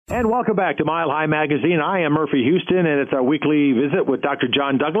And welcome back to Mile High Magazine. I am Murphy Houston, and it's our weekly visit with Dr.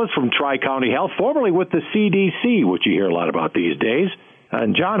 John Douglas from Tri-County Health, formerly with the CDC, which you hear a lot about these days.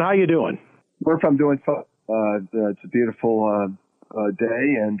 And John, how you doing? Murph, I'm doing fine. It's a beautiful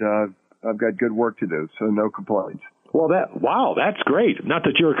day, and I've got good work to do, so no complaints. Well, that's great. Not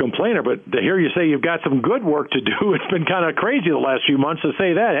that you're a complainer, but to hear you say you've got some good work to do, it's been kind of crazy the last few months to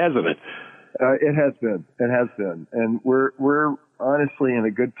say that, hasn't it? It has been, and we're honestly in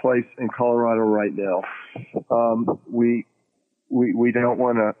a good place in Colorado right now. We don't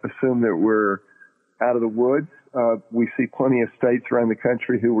want to assume that we're out of the woods. We see plenty of states around the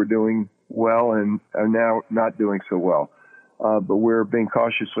country who were doing well and are now not doing so well. But we're being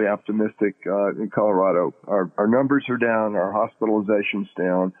cautiously optimistic in Colorado. Our numbers are down, our hospitalization's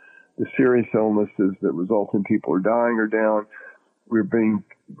down, the serious illnesses that result in people are dying are down. We're being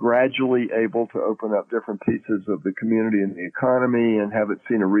gradually able to open up different pieces of the community and the economy and haven't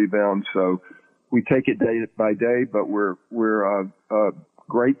seen a rebound. So we take it day by day, but we're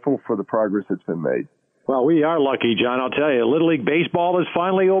grateful for the progress that's been made. Well, we are lucky, John. I'll tell you, Little League Baseball is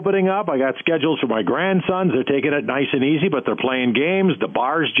finally opening up. I got schedules for my grandsons. They're taking it nice and easy, but they're playing games. The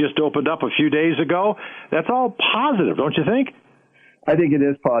bars just opened up a few days ago. That's all positive, don't you think? I think it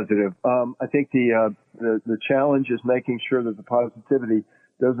is positive. I think the challenge is making sure that the positivity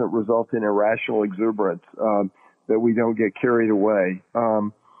doesn't result in irrational exuberance, that we don't get carried away.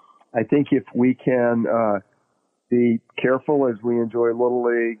 I think if we can be careful as we enjoy Little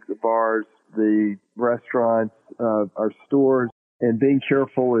League, the bars, the restaurants, our stores, and being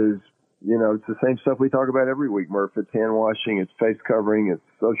careful is, it's the same stuff we talk about every week, Murph. It's hand washing, it's face covering, it's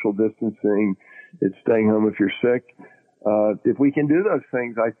social distancing, it's staying home if you're sick. If we can do those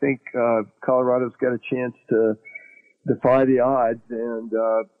things, I think Colorado's got a chance to defy the odds and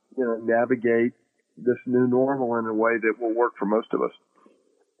navigate this new normal in a way that will work for most of us.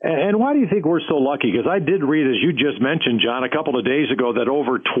 And why do you think we're so lucky? Because I did read, as you just mentioned, John, a couple of days ago, that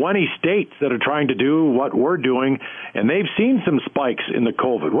over 20 states that are trying to do what we're doing, and they've seen some spikes in the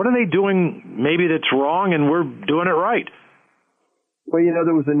COVID. What are they doing maybe that's wrong and we're doing it right? Well,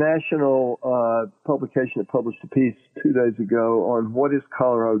 there was a national publication that published a piece 2 days ago on what is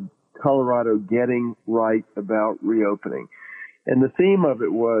Colorado getting right about reopening. And the theme of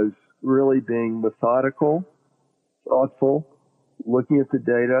it was really being methodical, thoughtful, looking at the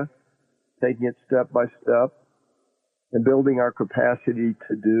data, taking it step by step, and building our capacity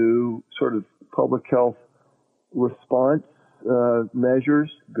to do sort of public health response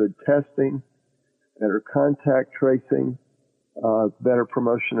measures, good testing, better contact tracing, better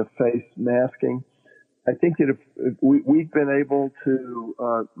promotion of face masking. I think that if we've been able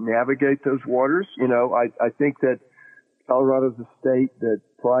to navigate those waters, I think that Colorado's a state that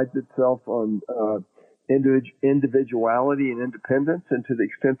prides itself on individuality and independence, and to the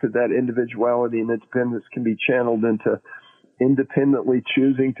extent that that individuality and independence can be channeled into independently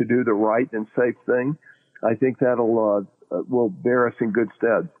choosing to do the right and safe thing, I think that'll will bear us in good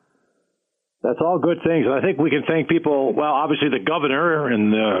stead. That's all good things, and I think we can thank people. Well, obviously the governor and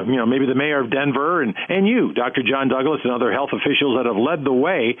maybe the mayor of Denver and you, Dr. John Douglas, and other health officials that have led the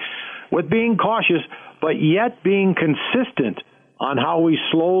way with being cautious, but yet being consistent on how we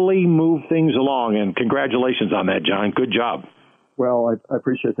slowly move things along. And congratulations on that, John. Good job. Well, I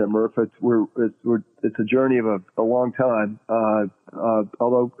appreciate that, Murph. It's a journey of a long time.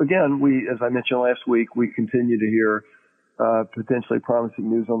 Although, again, as I mentioned last week, we continue to hear potentially promising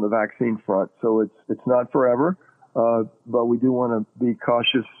news on the vaccine front. So it's not forever, but we do want to be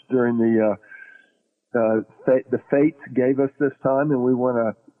cautious during the fates gave us this time, and we want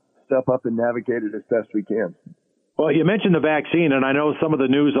to step up and navigate it as best we can. Well, you mentioned the vaccine, and I know some of the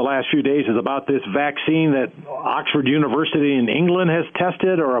news the last few days is about this vaccine that Oxford University in England has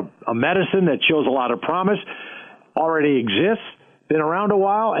tested, or a medicine that shows a lot of promise, already exists, been around a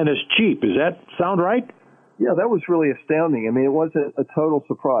while, and is cheap. Does that sound right? Yeah, that was really astounding. I mean, it wasn't a total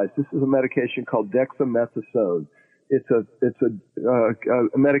surprise. This is a medication called dexamethasone. It's a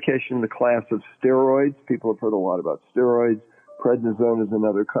medication in the class of steroids. People have heard a lot about steroids. Prednisone is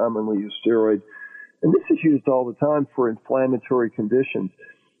another commonly used steroid. And this is used all the time for inflammatory conditions.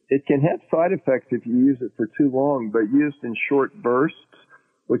 It can have side effects if you use it for too long, but used in short bursts,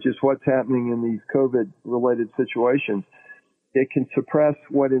 which is what's happening in these COVID-related situations, it can suppress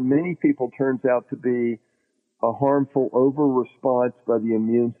what in many people turns out to be a harmful over-response by the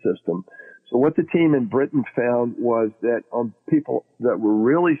immune system. So what the team in Britain found was that on people that were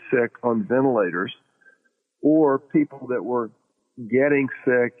really sick on ventilators, or people that were getting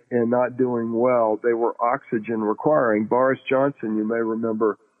sick and not doing well, they were oxygen requiring. Boris Johnson, you may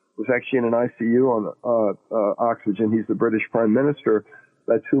remember, was actually in an ICU on oxygen. He's the British Prime Minister.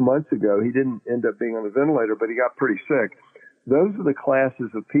 about 2 months ago. He didn't end up being on the ventilator, but he got pretty sick. Those are the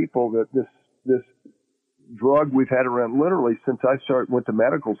classes of people that this drug we've had around literally since I went to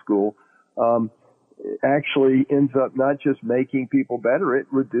medical school, actually ends up not just making people better, it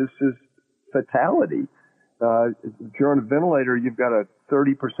reduces fatality. If you're on a ventilator, you've got a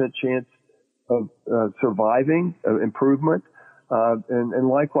 30% chance of surviving, improvement, and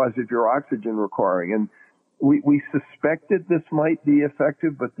likewise if you're oxygen requiring. And we suspected this might be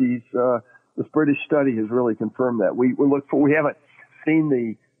effective, but this British study has really confirmed that. We haven't seen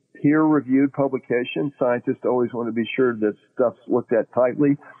the peer-reviewed publication. Scientists always want to be sure that stuff's looked at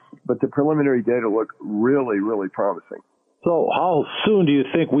tightly, but the preliminary data look really, really promising. So how soon do you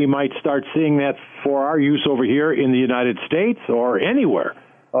think we might start seeing that for our use over here in the United States or anywhere?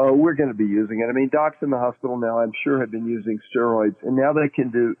 We're going to be using it. I mean, docs in the hospital now, I'm sure, have been using steroids, and now they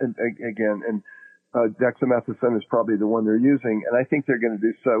can do, dexamethasone is probably the one they're using, and I think they're going to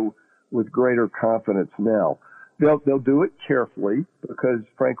do so with greater confidence now. They'll do it carefully because,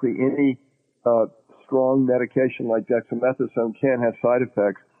 frankly, any strong medication like dexamethasone can have side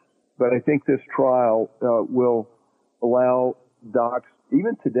effects. But I think this trial will allow docs,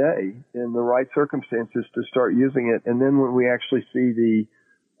 even today, in the right circumstances, to start using it. And then when we actually see the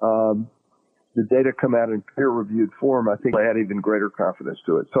data come out in peer-reviewed form, I think they'll add even greater confidence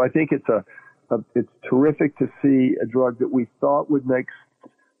to it. So I think it's terrific to see a drug that we thought would make,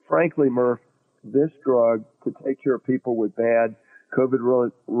 frankly, Murph, this drug to take care of people with bad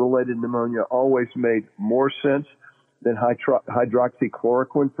COVID-related pneumonia always made more sense than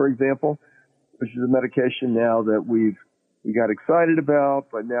hydroxychloroquine, for example, which is a medication now that we got excited about,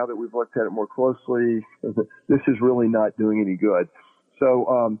 but now that we've looked at it more closely, this is really not doing any good.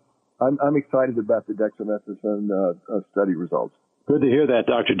 So I'm excited about the dexamethasone study results. Good to hear that,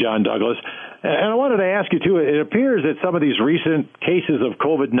 Dr. John Douglas. And I wanted to ask you, too, it appears that some of these recent cases of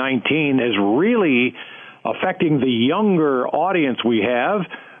COVID-19 is really affecting the younger audience we have,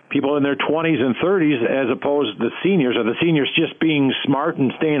 people in their 20s and 30s, as opposed to the seniors. Are the seniors just being smart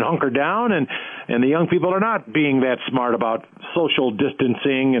and staying hunkered down, and the young people are not being that smart about social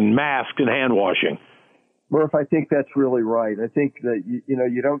distancing and masks and hand washing? Murph, I think that's really right. I think that,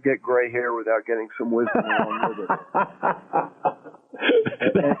 you don't get gray hair without getting some wisdom along with it.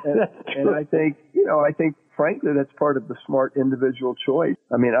 and I think, frankly, that's part of the smart individual choice.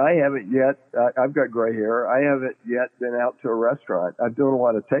 I mean, I haven't yet, I've got gray hair. I haven't yet been out to a restaurant. I'm doing a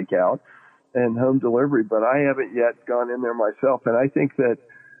lot of takeout and home delivery, but I haven't yet gone in there myself. And I think that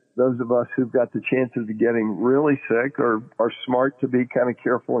those of us who've got the chances of getting really sick are smart to be kind of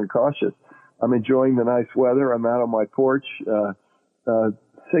careful and cautious. I'm enjoying the nice weather. I'm out on my porch,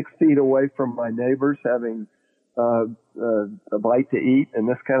 6 feet away from my neighbors, having a bite to eat and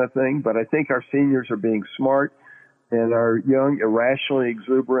this kind of thing. But I think our seniors are being smart, and our young, irrationally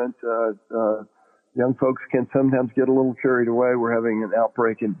exuberant young folks can sometimes get a little carried away. We're having an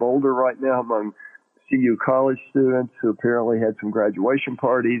outbreak in Boulder right now among CU college students who apparently had some graduation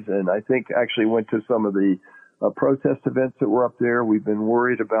parties, and I think actually went to some of the protest events that were up there. We've been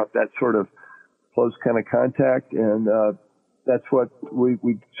worried about that sort of close kind of contact, and that's what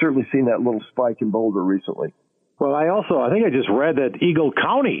we've certainly seen, that little spike in Boulder recently. Well, I think I just read that Eagle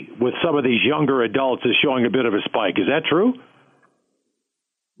County with some of these younger adults is showing a bit of a spike. Is that true?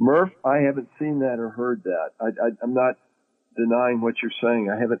 Murph, I haven't seen that or heard that. I'm not denying what you're saying.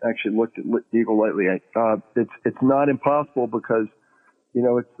 I haven't actually looked at Eagle lately. It's not impossible because,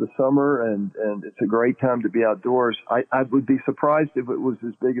 it's the summer and it's a great time to be outdoors. I would be surprised if it was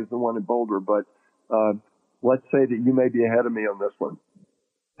as big as the one in Boulder, but let's say that you may be ahead of me on this one.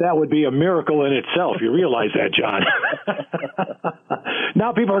 That would be a miracle in itself. You realize that, John.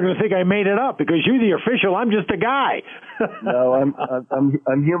 Now people are going to think I made it up because you're the official. I'm just a guy. No,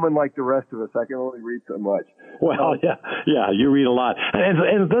 I'm human like the rest of us. I can only read so much. Well, yeah, you read a lot.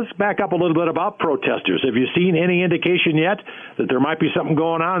 And let's back up a little bit about protesters. Have you seen any indication yet that there might be something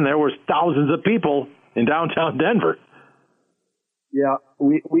going on? There was thousands of people in downtown Denver. Yeah,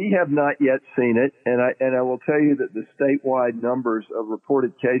 we have not yet seen it, and I will tell you that the statewide numbers of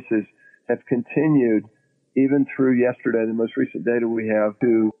reported cases have continued even through yesterday, the most recent data we have,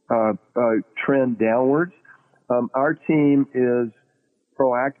 to trend downwards. Our team is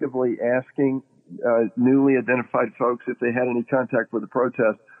proactively asking newly identified folks if they had any contact with the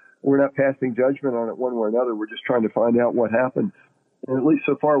protest. We're not passing judgment on it one way or another. We're just trying to find out what happened. And at least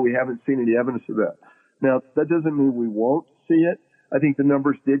so far, we haven't seen any evidence of that. Now, that doesn't mean we won't see it. I think the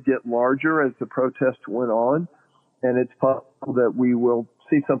numbers did get larger as the protest went on, and it's possible that we will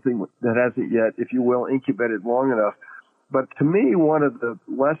see something that hasn't yet, if you will, incubated long enough. But to me, one of the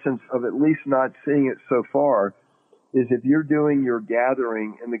lessons of at least not seeing it so far is if you're doing your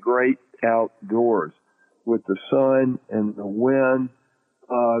gathering in the great outdoors with the sun and the wind,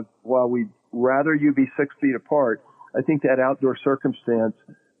 while we'd rather you be 6 feet apart, I think that outdoor circumstance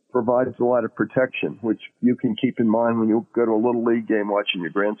provides a lot of protection, which you can keep in mind when you go to a Little League game watching your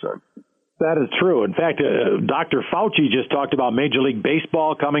grandson. That is true. In fact, Dr. Fauci just talked about Major League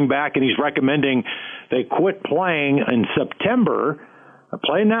Baseball coming back, and he's recommending they quit playing in September.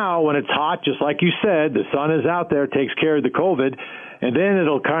 Play now when it's hot, just like you said. The sun is out there, takes care of the COVID, and then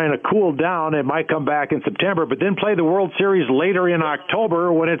it'll kind of cool down. It might come back in September, but then play the World Series later in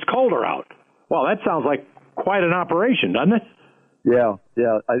October when it's colder out. Well, that sounds like quite an operation, doesn't it? Yeah,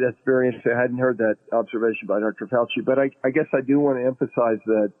 that's very interesting. I hadn't heard that observation by Dr. Fauci, but I guess I do want to emphasize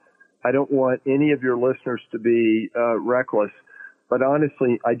that I don't want any of your listeners to be reckless, but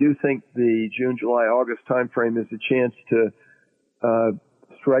honestly, I do think the June, July, August timeframe is a chance to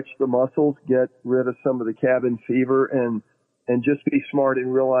stretch the muscles, get rid of some of the cabin fever, and just be smart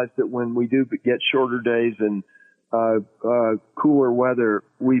and realize that when we do get shorter days and cooler weather,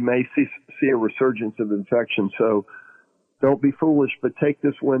 we may see a resurgence of infection. So don't be foolish, but take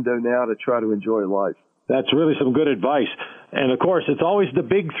this window now to try to enjoy life. That's really some good advice. And, of course, it's always the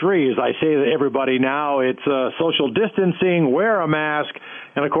big three, as I say to everybody now. It's social distancing, wear a mask,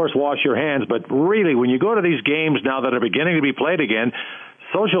 and, of course, wash your hands. But really, when you go to these games now that are beginning to be played again,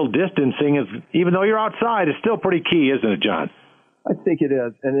 social distancing, is, even though you're outside, is still pretty key, isn't it, John? I think it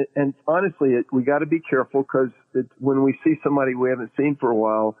is. And honestly, we got to be careful because when we see somebody we haven't seen for a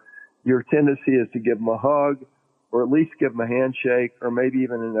while, your tendency is to give them a hug or at least give them a handshake or maybe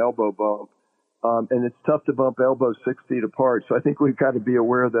even an elbow bump. And it's tough to bump elbows 6 feet apart. So I think we've got to be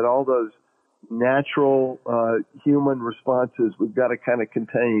aware that all those natural human responses we've got to kind of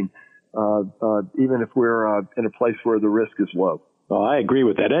contain, even if we're in a place where the risk is low. Well, I agree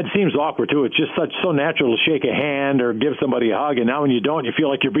with that. That seems awkward, too. It's just so natural to shake a hand or give somebody a hug, and now when you don't, you feel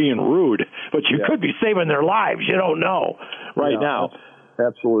like you're being rude. But you could be saving their lives. You don't know now.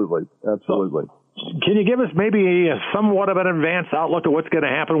 Absolutely. So, can you give us maybe somewhat of an advanced outlook of what's going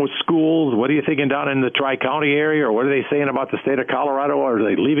to happen with schools? What are you thinking down in the Tri-County area, or what are they saying about the state of Colorado? Or are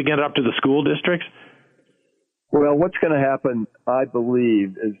they leaving it up to the school districts? Well, what's going to happen, I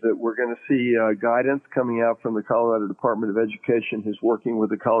believe, is that we're going to see guidance coming out from the Colorado Department of Education, who's working with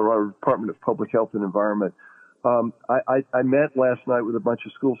the Colorado Department of Public Health and Environment. I met last night with a bunch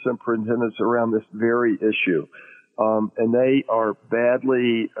of school superintendents around this very issue, and they are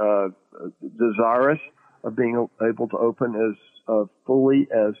badly desirous of being able to open as fully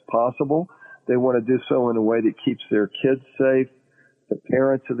as possible. They want to do so in a way that keeps their kids safe, the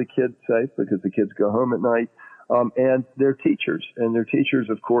parents of the kids safe, because the kids go home at night, and their teachers. And their teachers,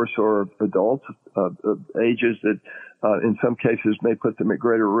 of course, are adults of ages that in some cases may put them at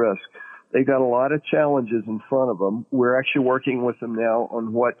greater risk. They've got a lot of challenges in front of them. We're actually working with them now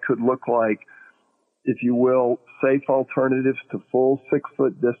on what could look like, if you will, safe alternatives to full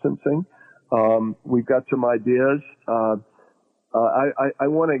 6-foot distancing. We've got some ideas. I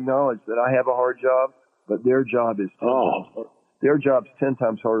want to acknowledge that I have a hard job, but their job is 10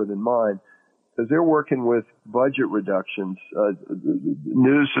 times harder than mine, because they're working with budget reductions.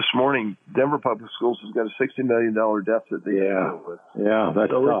 News this morning, Denver Public Schools has got a $60 million deficit.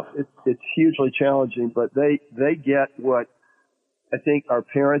 That's tough. It's hugely challenging, but they get what I think our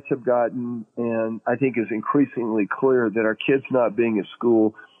parents have gotten, and I think is increasingly clear, that our kids not being at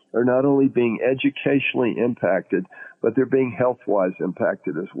school are not only being educationally impacted, but they're being health-wise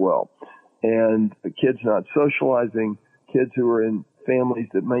impacted as well. And the kids not socializing, kids who are in families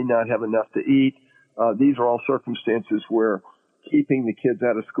that may not have enough to eat, these are all circumstances where keeping the kids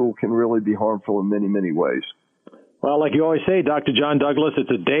out of school can really be harmful in many, many ways. Well, like you always say, Dr. John Douglas,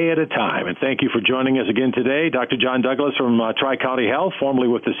 it's a day at a time. And thank you for joining us again today. Dr. John Douglas from Tri-County Health, formerly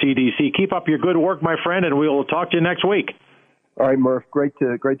with the CDC. Keep up your good work, my friend, and we'll talk to you next week. All right, Murph. Great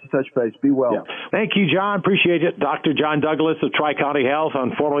to touch base. Be well. Yeah. Thank you, John. Appreciate it. Dr. John Douglas of Tri-County Health,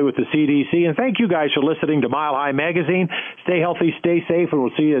 formerly with the CDC. And thank you guys for listening to Mile High Magazine. Stay healthy, stay safe, and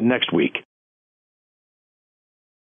we'll see you next week.